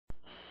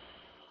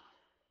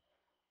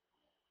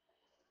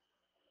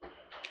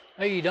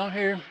Hey, you don't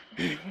hear?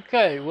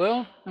 Okay,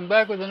 well, I'm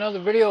back with another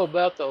video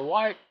about the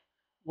white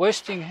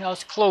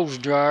Westinghouse clothes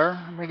dryer.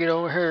 Let me get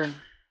over here and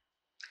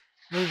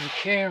move the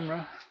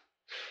camera.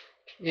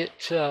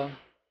 It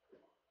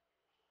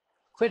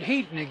quit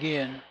heating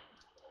again,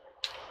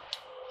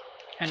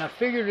 and I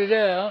figured it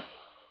out,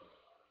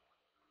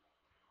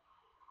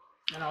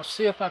 and I'll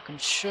see if I can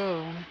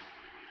show.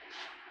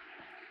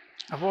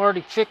 I've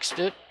already fixed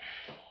it.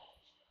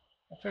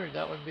 I figured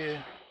that would be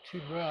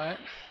too bright.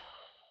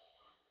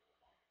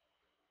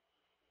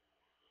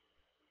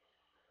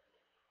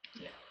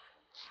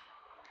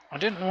 I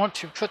didn't want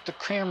to put the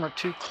camera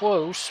too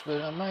close, but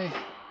I may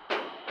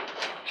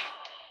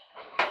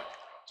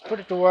put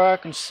it to where I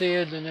can see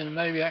it, and then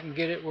maybe I can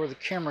get it where the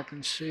camera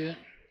can see it.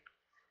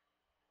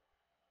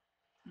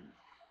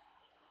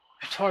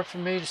 It's hard for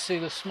me to see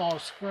the small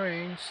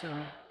screen,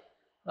 so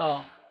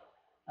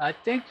I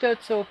think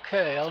that's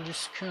okay. I'll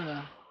just kind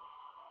of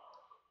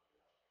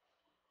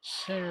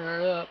center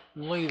it up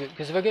and leave it,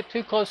 because if I get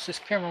too close, this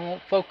camera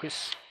won't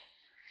focus.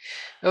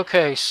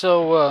 Okay,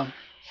 so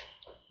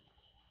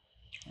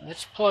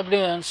it's plugged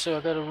in, so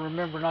I got to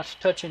remember not to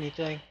touch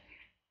anything.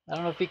 I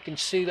don't know if you can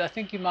see that. I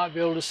think you might be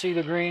able to see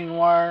the green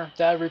wire.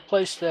 I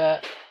replaced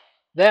that.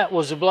 That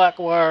was a black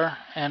wire,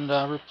 and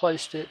I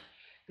replaced it.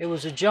 It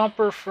was a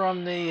jumper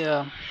from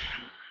the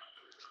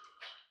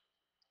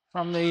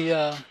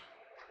I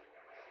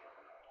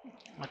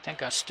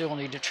think I still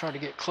need to try to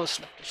get close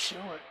enough to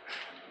show it.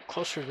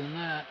 Closer than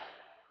that.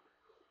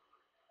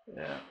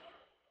 Yeah.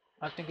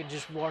 I think it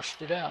just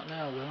washed it out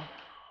now, though.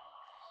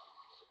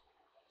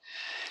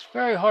 It's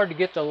very hard to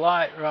get the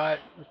light right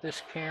with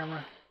this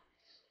camera.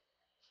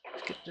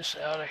 Let's get this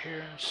out of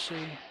here and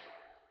see.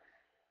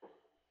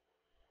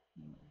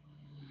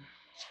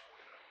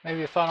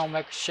 Maybe if I don't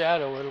make a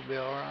shadow, it'll be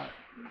alright.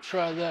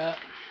 Try that.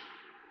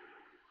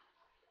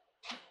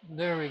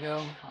 There we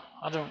go.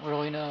 I don't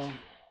really know.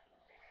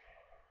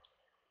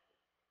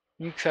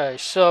 Okay,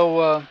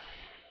 so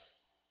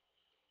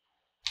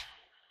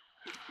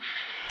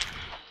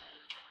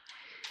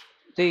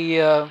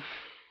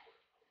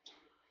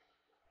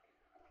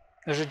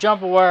there's a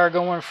jumper wire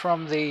going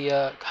from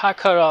the high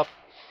cutoff,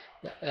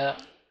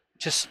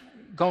 just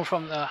going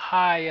from the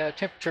high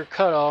temperature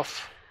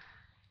cutoff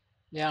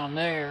down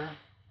there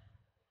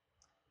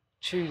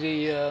to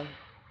the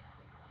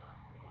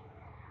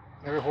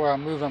everywhere I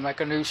move I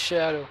make a new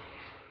shadow,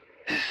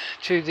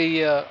 to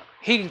the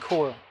heating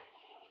coil,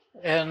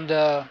 and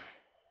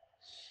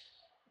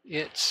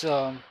it's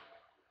the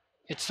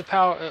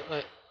power.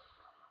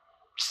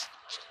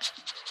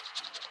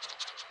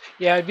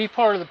 Yeah, it'd be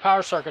part of the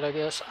power circuit, I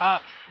guess.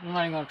 I'm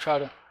not even going to try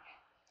to.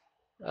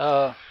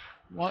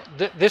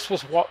 This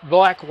was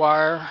black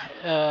wire.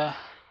 Now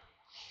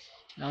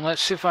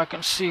let's see if I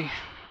can see.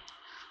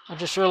 I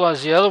just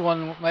realized the other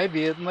one,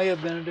 it may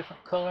have been a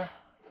different color.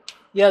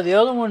 Yeah, the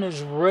other one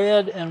is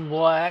red and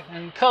black,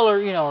 and color,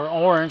 or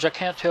orange. I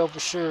can't tell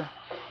for sure.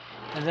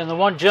 And then the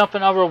one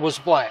jumping over was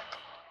black.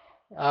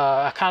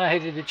 I kind of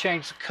hated to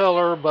change the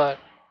color, but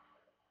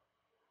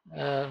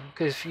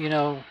because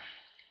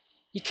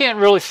you can't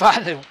really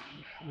find the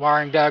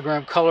wiring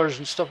diagram colors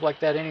and stuff like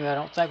that anyway, I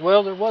don't think.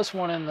 Well, there was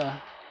one in that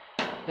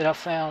I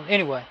found.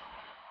 Anyway,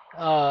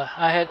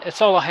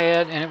 it's all I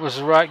had, and it was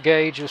the right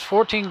gauge. It was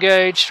 14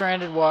 gauge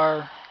stranded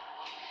wire,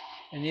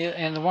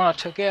 and the one I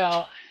took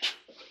out,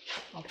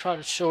 I'll try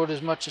to show it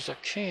as much as I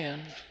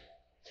can.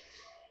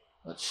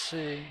 Let's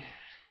see.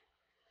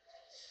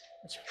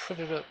 Let's put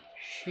it up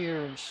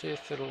here and see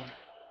if it'll.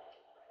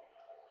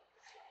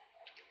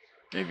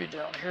 Maybe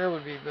down here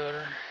would be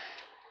better.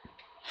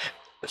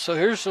 So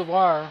here's the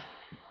wire,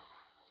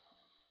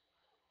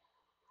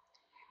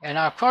 and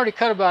I've already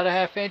cut about a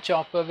 ½ inch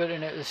off of it,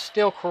 and it is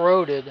still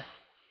corroded,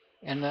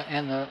 and the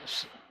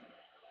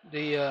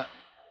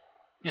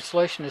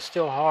insulation is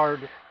still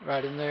hard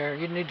right in there.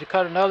 You need to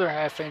cut another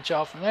 ½ inch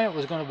off, and then it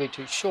was going to be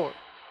too short.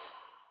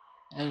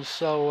 And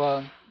so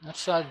I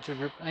decided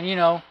to,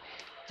 and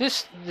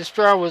this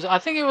dryer was, I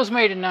think it was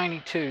made in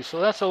 '92, so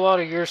that's a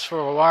lot of years for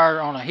a wire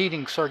on a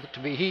heating circuit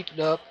to be heated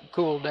up,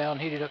 cooled down,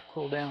 heated up,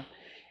 cooled down.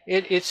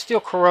 It's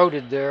still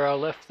corroded there. I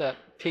left that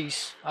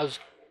piece. I was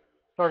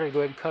starting to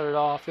go ahead and cut it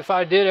off. If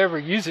I did ever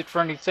use it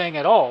for anything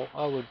at all,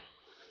 I would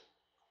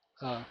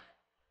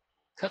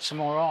cut some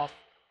more off.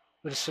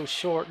 But it's so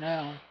short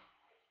now,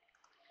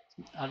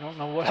 I don't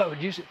know what I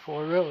would use it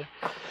for, really.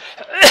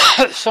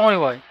 So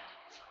anyway,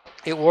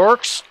 it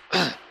works.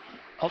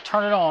 I'll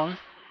turn it on.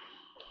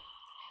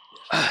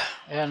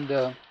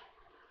 And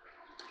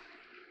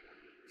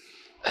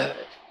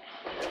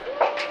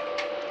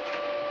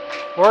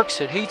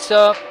works. It heats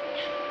up,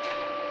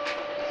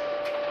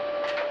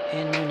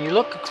 and when you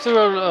look through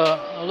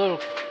a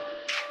little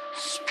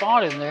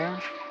spot in there,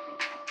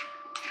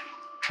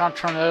 trying to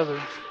turn the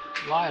other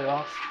light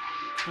off.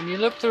 When you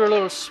look through a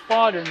little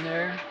spot in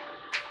there,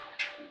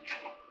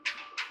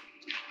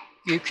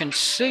 you can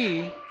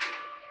see.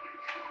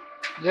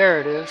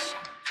 There it is.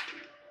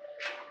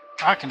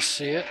 I can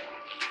see it.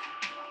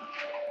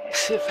 Let's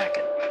see if I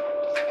can.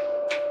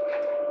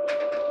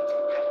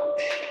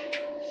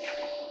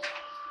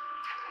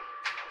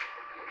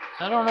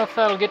 I don't know if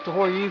that'll get to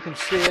where you can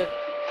see it.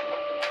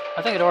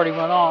 I think it already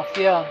went off.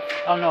 Yeah.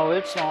 Oh no,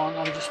 it's on.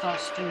 I'm just not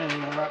standing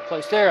in the right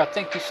place. There, I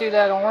think you see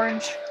that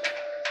orange?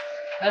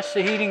 That's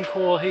the heating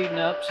coil heating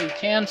up, so you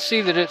can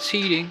see that it's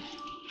heating.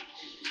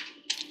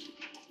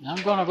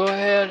 I'm going to go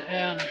ahead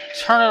and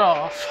turn it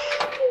off.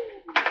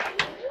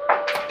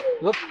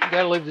 Whoop,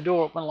 got to leave the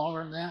door open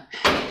longer than that.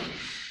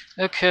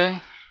 Okay.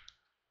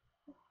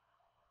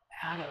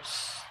 I got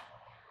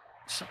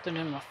something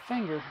in my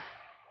finger.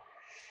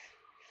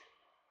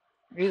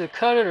 Either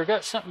cut it or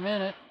got something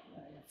in it.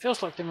 It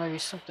feels like there may be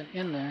something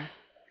in there.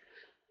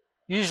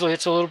 Usually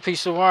it's a little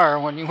piece of wire.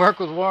 When you work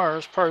with wire,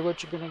 it's probably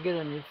what you're going to get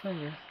in your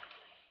finger.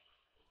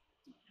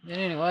 And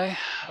anyway,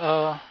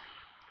 oh,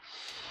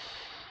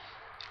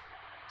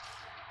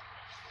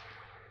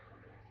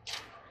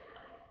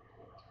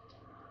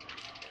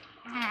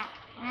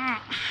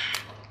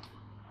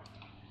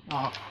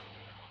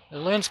 the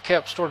lens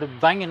cap started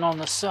banging on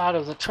the side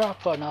of the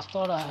tripod, and I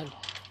thought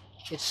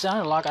it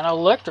sounded like an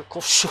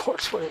electrical short.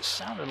 That's what it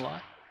sounded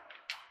like.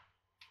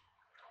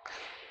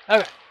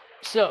 Okay,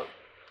 so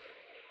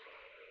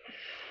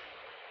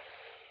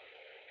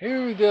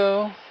here we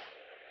go.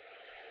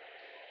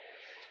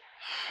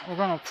 We're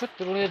going to put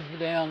the lid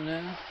down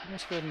now.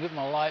 Let's go ahead and get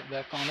my light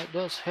back on. It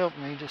does help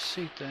me to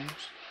see things.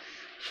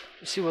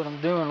 See what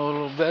I'm doing a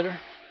little better.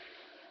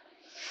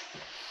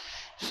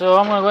 So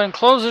I'm going to go ahead and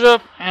close it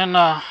up, and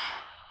I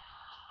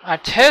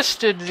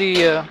tested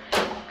the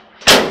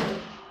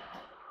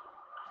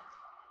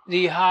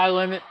high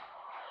limit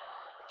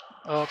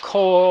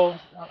coil,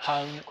 not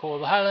high limit coil,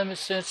 the high limit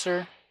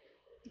sensor,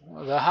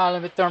 the high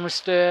limit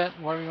thermostat,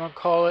 whatever you want to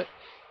call it,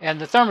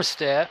 and the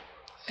thermostat.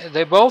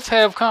 They both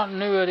have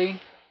continuity.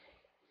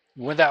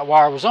 When that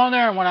wire was on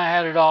there and when I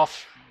had it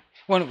off,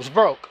 when it was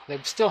broke, they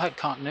still had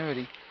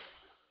continuity.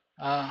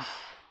 But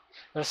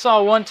I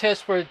saw one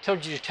test where it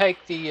told you to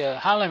take the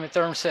high limit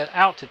thermostat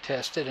out to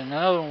test it, and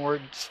another one where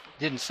it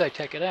didn't say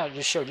take it out, it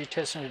just showed you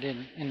testing it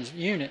in the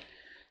unit.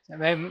 It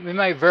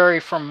may vary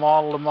from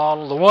model to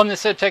model. The one that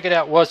said take it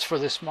out was for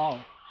this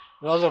model.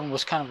 The other one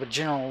was kind of a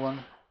general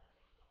one.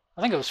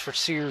 I think it was for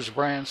Sears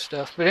brand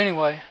stuff. But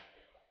anyway,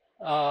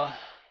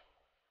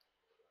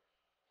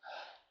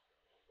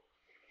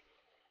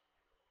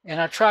 and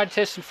I tried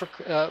testing for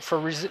how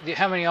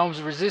many ohms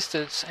of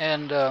resistance,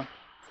 and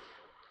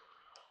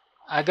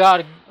I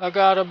got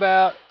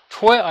about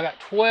 12. I got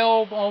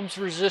 12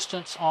 ohms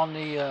resistance on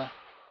the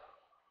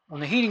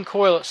heating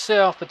coil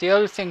itself, but the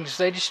other things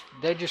they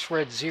just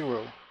read 0.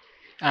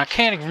 And I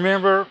can't even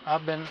remember.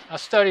 I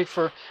studied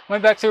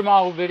went back through my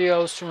old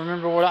videos to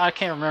remember I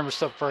can't remember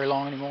stuff very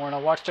long anymore. And I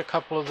watched a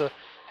couple of the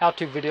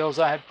how-to videos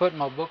I had put in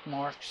my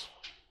bookmarks,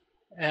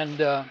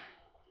 and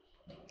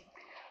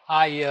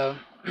I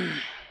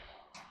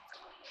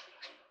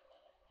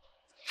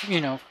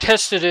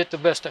tested it the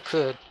best I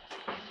could.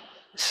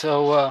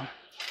 So I'll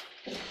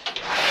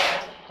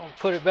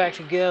put it back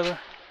together.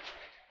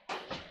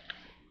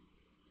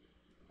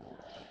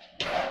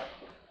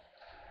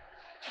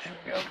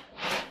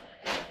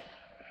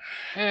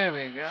 There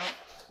we go.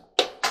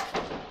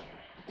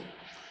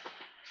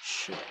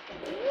 Shit.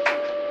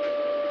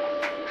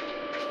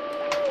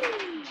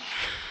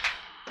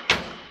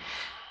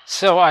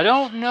 So I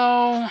don't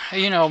know,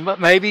 but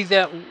maybe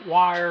that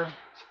wire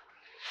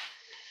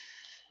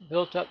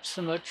built up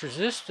so much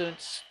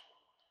resistance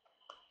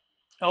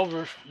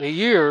over the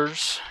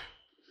years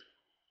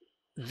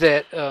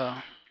that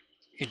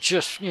it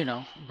just,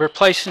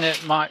 replacing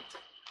it might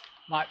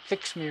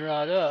fix me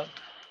right up.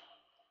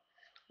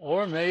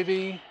 Or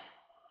maybe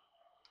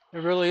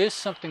there really is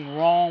something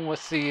wrong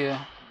with the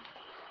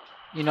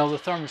one of the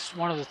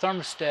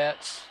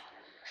thermostats.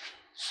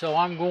 So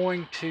I'm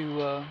going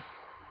to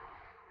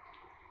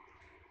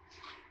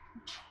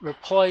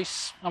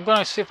replace. I'm going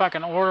to see if I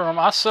can order them.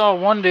 I saw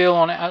one deal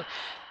on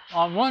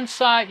one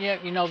site. Yeah,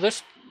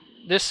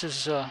 this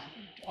is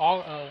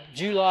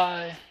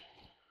July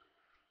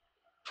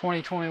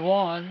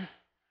 2021,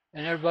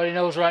 and everybody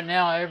knows right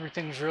now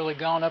everything's really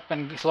gone up,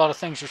 and a lot of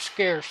things are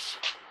scarce.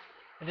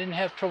 I didn't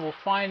have trouble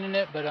finding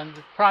it, but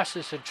the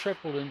prices had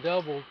tripled and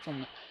doubled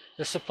from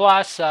the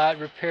supply side,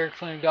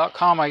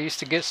 repairclinic.com. I used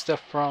to get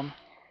stuff from.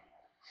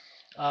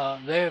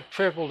 They have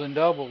tripled and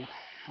doubled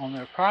on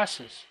their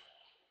prices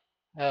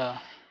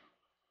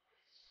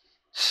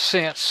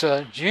since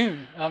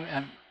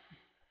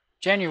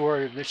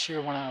January of this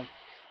year, when I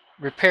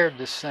repaired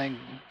this thing,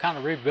 kind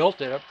of rebuilt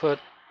it. I put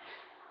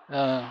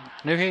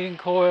new heating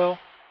coil,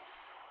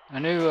 a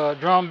new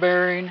drum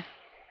bearing,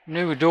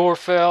 new door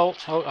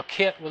felt, a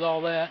kit with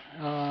all that.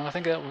 I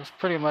think that was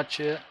pretty much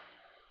it.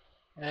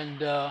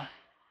 And and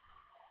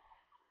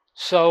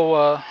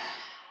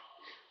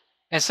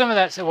some of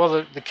that,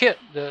 well, the kit,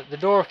 the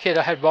door kit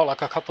I had bought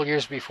like a couple of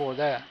years before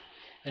that,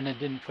 and I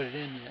didn't put it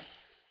in yet.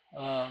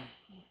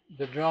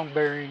 The drum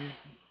bearing,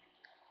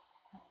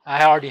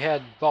 I already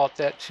had bought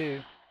that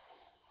too.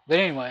 But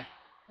anyway,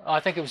 I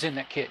think it was in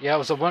that kit. Yeah, it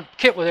was a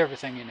kit with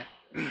everything in it.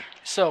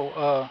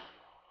 So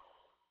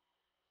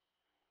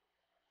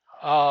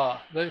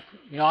But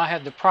you know, I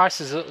had the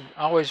prices. I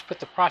always put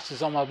the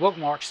prices on my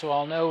bookmarks, so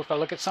I'll know if I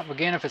look at something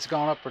again if it's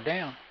gone up or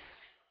down.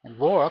 And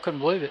boy, I couldn't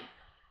believe it.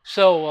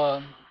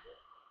 So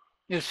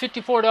it was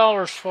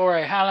 $54 for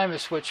a high limit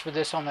switch for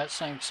this on that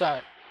same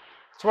site.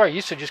 That's where I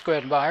used to just go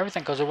ahead and buy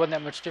everything because there wasn't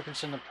that much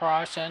difference in the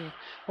price. And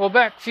well,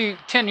 back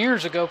 10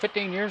 years ago,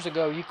 15 years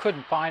ago, you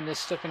couldn't find this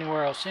stuff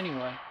anywhere else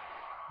anyway.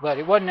 But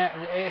it wasn't.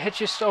 It's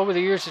just over the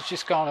years, it's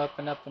just gone up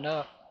and up and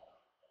up.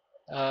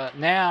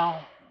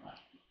 Now.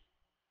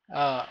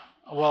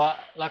 Well,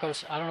 like I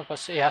don't know if I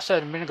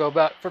said a minute ago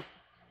about for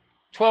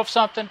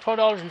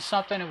 $12 and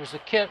something. It was a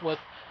kit with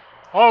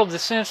all of the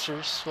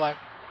sensors like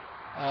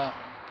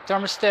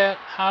thermostat,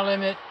 high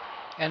limit,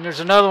 and there's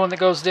another one that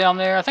goes down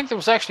there. I think there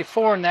was actually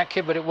 4 in that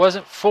kit, but it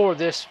wasn't for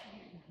this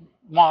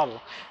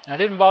model. And I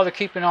didn't bother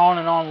keeping on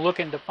and on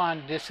looking to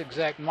find this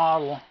exact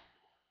model.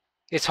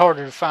 It's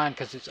harder to find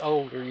because it's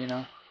older, you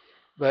know.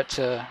 But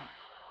I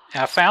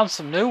found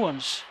some new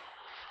ones.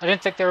 I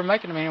didn't think they were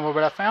making them anymore,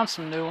 but I found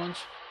some new ones.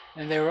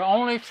 And they were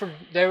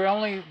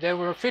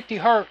 50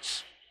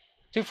 hertz,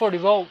 240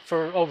 volt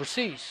for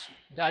overseas.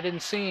 I didn't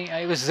see,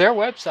 it was their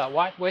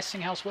website,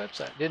 Westinghouse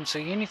website. Didn't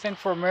see anything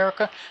for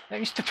America. That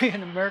used to be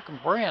an American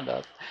brand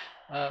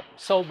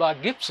sold by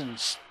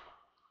Gibson's.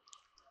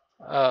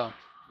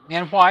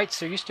 In White's,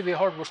 there used to be a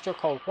hardware store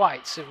called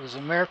White's. It was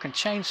an American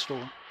chain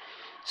store.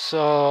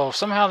 So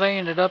somehow they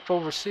ended up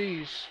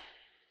overseas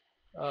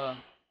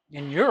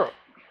in Europe.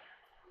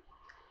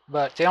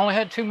 But they only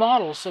had 2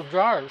 models of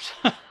dryers.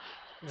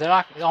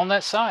 On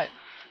that site.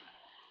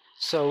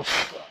 So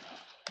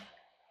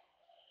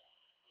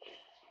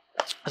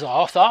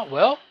I thought,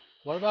 well,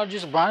 what about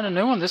just buying a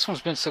new one? This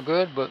one's been so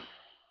good, but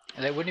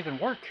they wouldn't even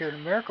work here in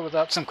America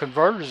without some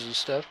converters and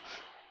stuff.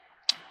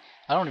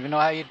 I don't even know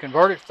how you'd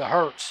convert it to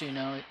hertz, you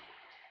know.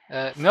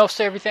 Most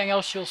everything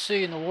else you'll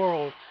see in the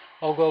world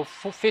will go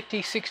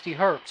 50, 60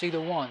 hertz, either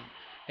one.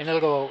 And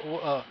it'll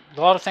go, a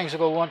lot of things will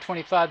go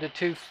 125 to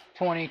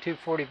 220,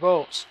 240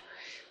 volts.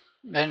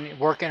 And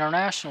work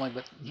internationally,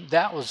 but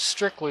that was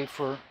strictly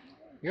for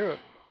Europe,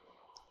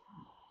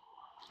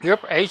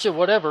 Asia,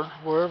 whatever,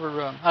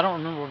 wherever. I don't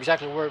remember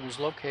exactly where it was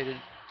located,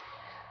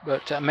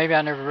 but maybe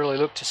I never really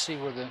looked to see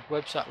where the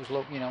website was,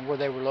 where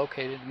they were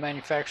located, the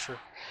manufacturer.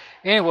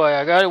 Anyway,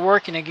 I got it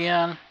working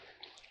again,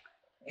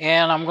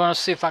 and I'm going to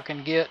see if I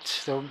can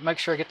make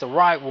sure I get the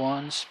right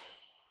ones,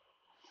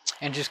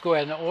 and just go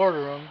ahead and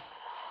order them,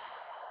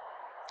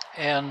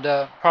 and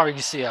probably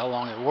see how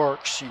long it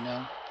works, you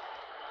know.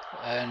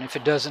 And if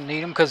it doesn't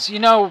need them, because you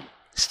know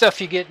stuff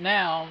you get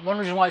now, one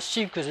reason why it's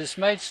cheap because it's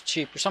made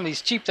cheaper. Some of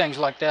these cheap things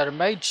like that are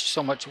made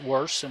so much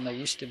worse than they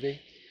used to be. I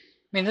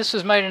mean, this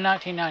was made in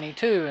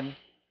 1992, and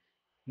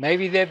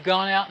maybe they've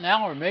gone out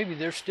now, or maybe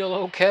they're still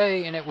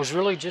okay. And it was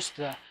really just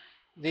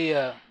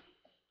when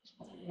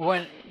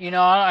you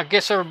know, I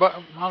guess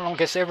everybody, I don't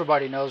guess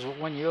everybody knows, but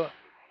when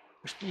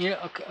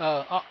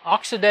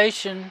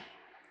oxidation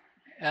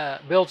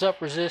builds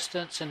up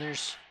resistance, and you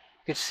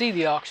could see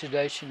the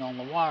oxidation on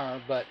the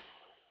wire, but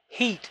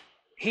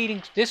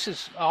heating, this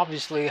is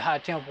obviously a high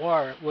temp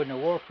wire. It wouldn't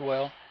have worked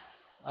well,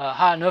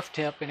 high enough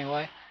temp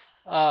anyway,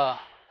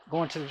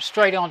 going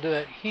straight onto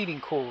that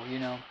heating coil, you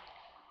know.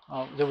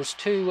 There was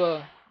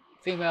 2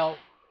 female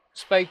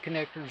spade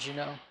connectors, you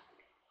know,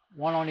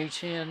 one on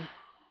each end,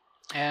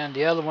 and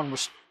the other one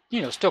was,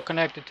 you know, still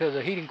connected to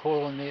the heating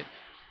coil, and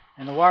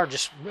the wire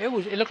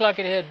it looked like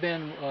it had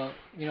been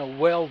you know,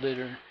 welded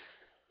or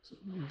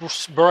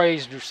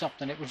brazed or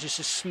something. It was just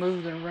as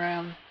smooth and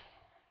round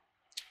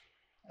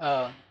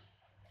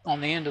on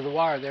the end of the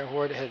wire there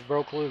where it had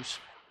broke loose.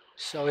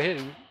 So it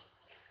had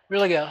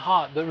really got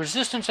hot. But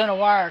resistance in a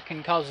wire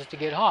can cause it to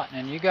get hot.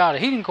 And you got a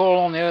heating coil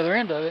on the other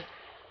end of it.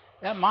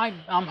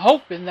 I'm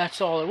hoping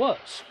that's all it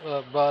was.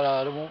 But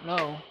I won't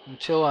know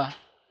until I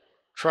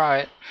try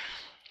it.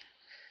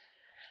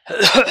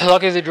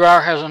 Lucky the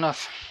dryer has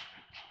enough.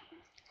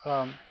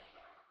 Well,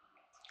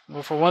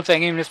 for one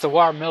thing, even if the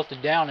wire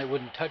melted down, it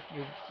wouldn't touch.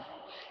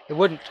 It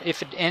wouldn't.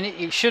 And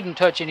it shouldn't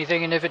touch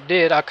anything. And if it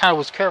did, I kind of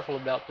was careful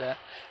about that.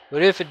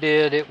 But if it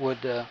did, it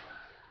would. Well,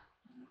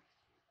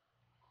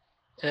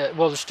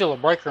 there's still a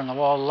breaker in the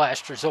wall,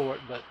 last resort.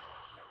 But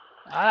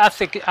I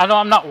think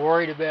I'm not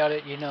worried about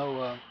it. You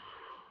know,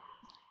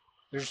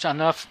 there's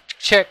enough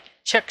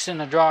checks in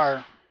the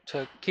dryer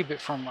to keep it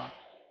from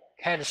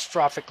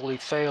catastrophically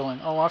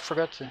failing. Oh, I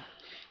forgot to.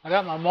 I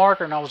got my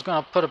marker, and I was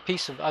going to put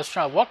I was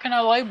trying, what can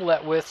I label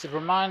that with to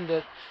remind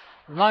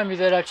me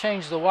that I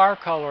changed the wire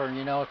color,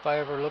 you know, if I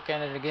ever look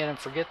at it again and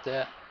forget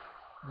that.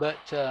 But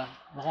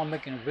while I'm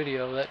making a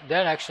video, that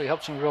actually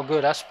helps me real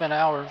good. I spent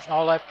hours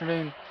all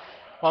afternoon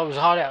while it was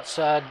hot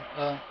outside,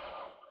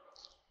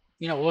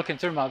 you know, looking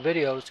through my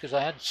videos, because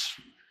I had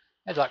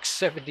like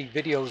 70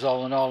 videos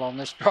all in all on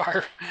this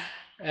dryer,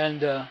 and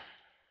then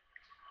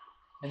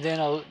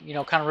I, you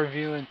know, kind of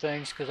reviewing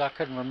things because I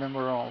couldn't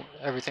remember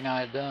everything I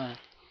had done.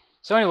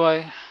 So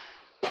anyway,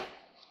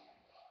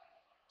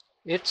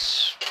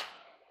 it's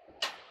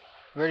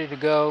ready to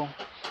go.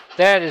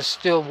 That is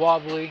still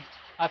wobbly.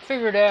 I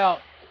figured out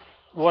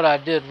what I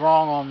did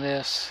wrong on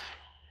this.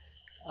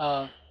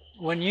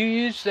 when you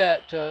use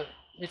that,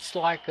 it's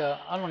like,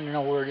 I don't even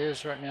know where it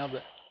is right now,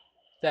 but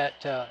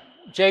that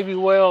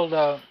JB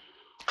Weld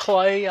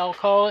clay, I'll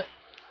call it.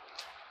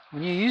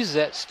 When you use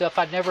that stuff,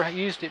 I'd never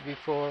used it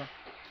before.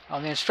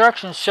 The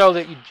instructions show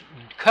that you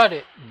cut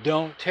it,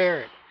 don't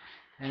tear it.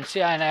 And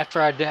see, and after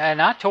I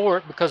tore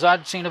it because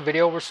I'd seen a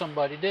video where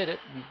somebody did it,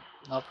 and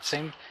it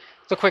seemed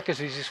the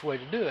quickest, easiest way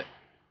to do it.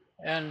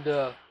 And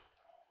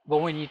but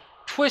when you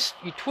twist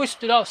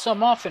it off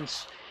some off, and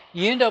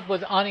you end up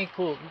with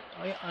unequal,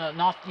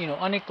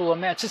 unequal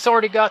amounts. It's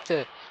already got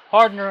the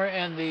hardener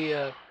and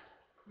the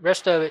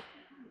rest of it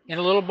in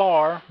a little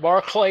bar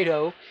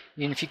Clado,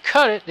 and if you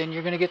cut it, then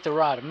you're going to get the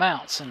right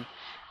amounts, and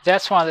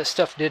that's why that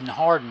stuff didn't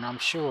harden, I'm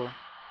sure,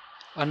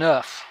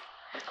 enough.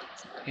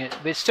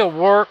 It still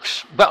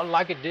works about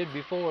like it did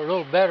before, a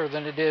little better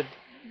than it did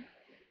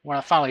when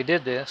I finally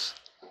did this,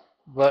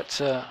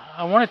 but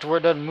I want it to where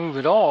it doesn't move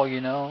at all,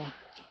 you know.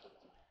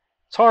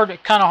 It's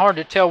kind of hard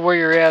to tell where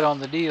you're at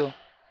on the deal.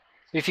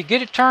 If you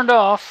get it turned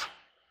off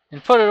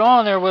and put it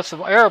on there with the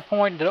arrow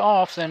pointed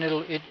off, then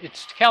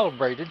it's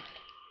calibrated.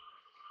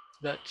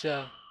 But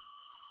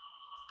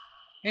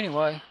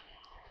anyway,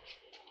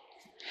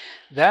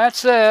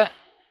 that's that.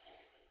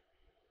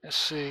 Let's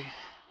see.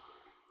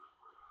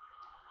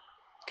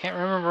 Can't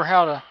remember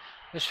how to.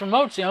 This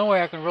remote's the only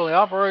way I can really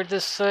operate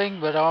this thing,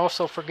 but I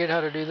also forget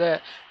how to do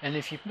that. And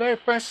if you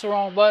press the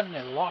wrong button,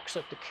 it locks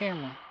up the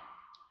camera.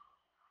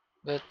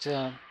 But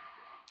I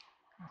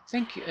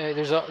think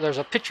there's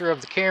a picture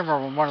of the camera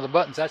on one of the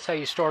buttons. That's how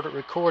you start it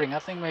recording. I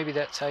think maybe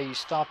that's how you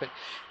stop it.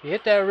 You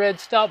hit that red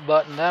stop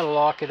button, that'll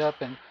lock it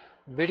up, and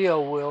video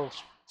will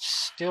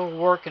still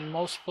work in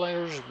most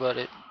players, but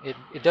it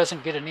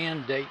doesn't get an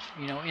end date,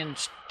 end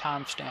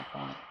timestamp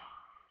on it.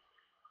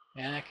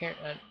 And I can't.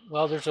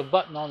 Well, there's a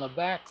button on the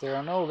back there.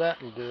 I know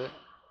that'll do it.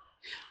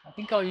 I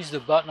think I'll use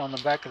the button on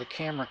the back of the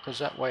camera because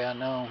that way I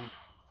know.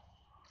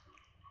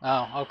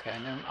 Oh, okay.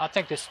 I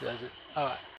think this does it. All right.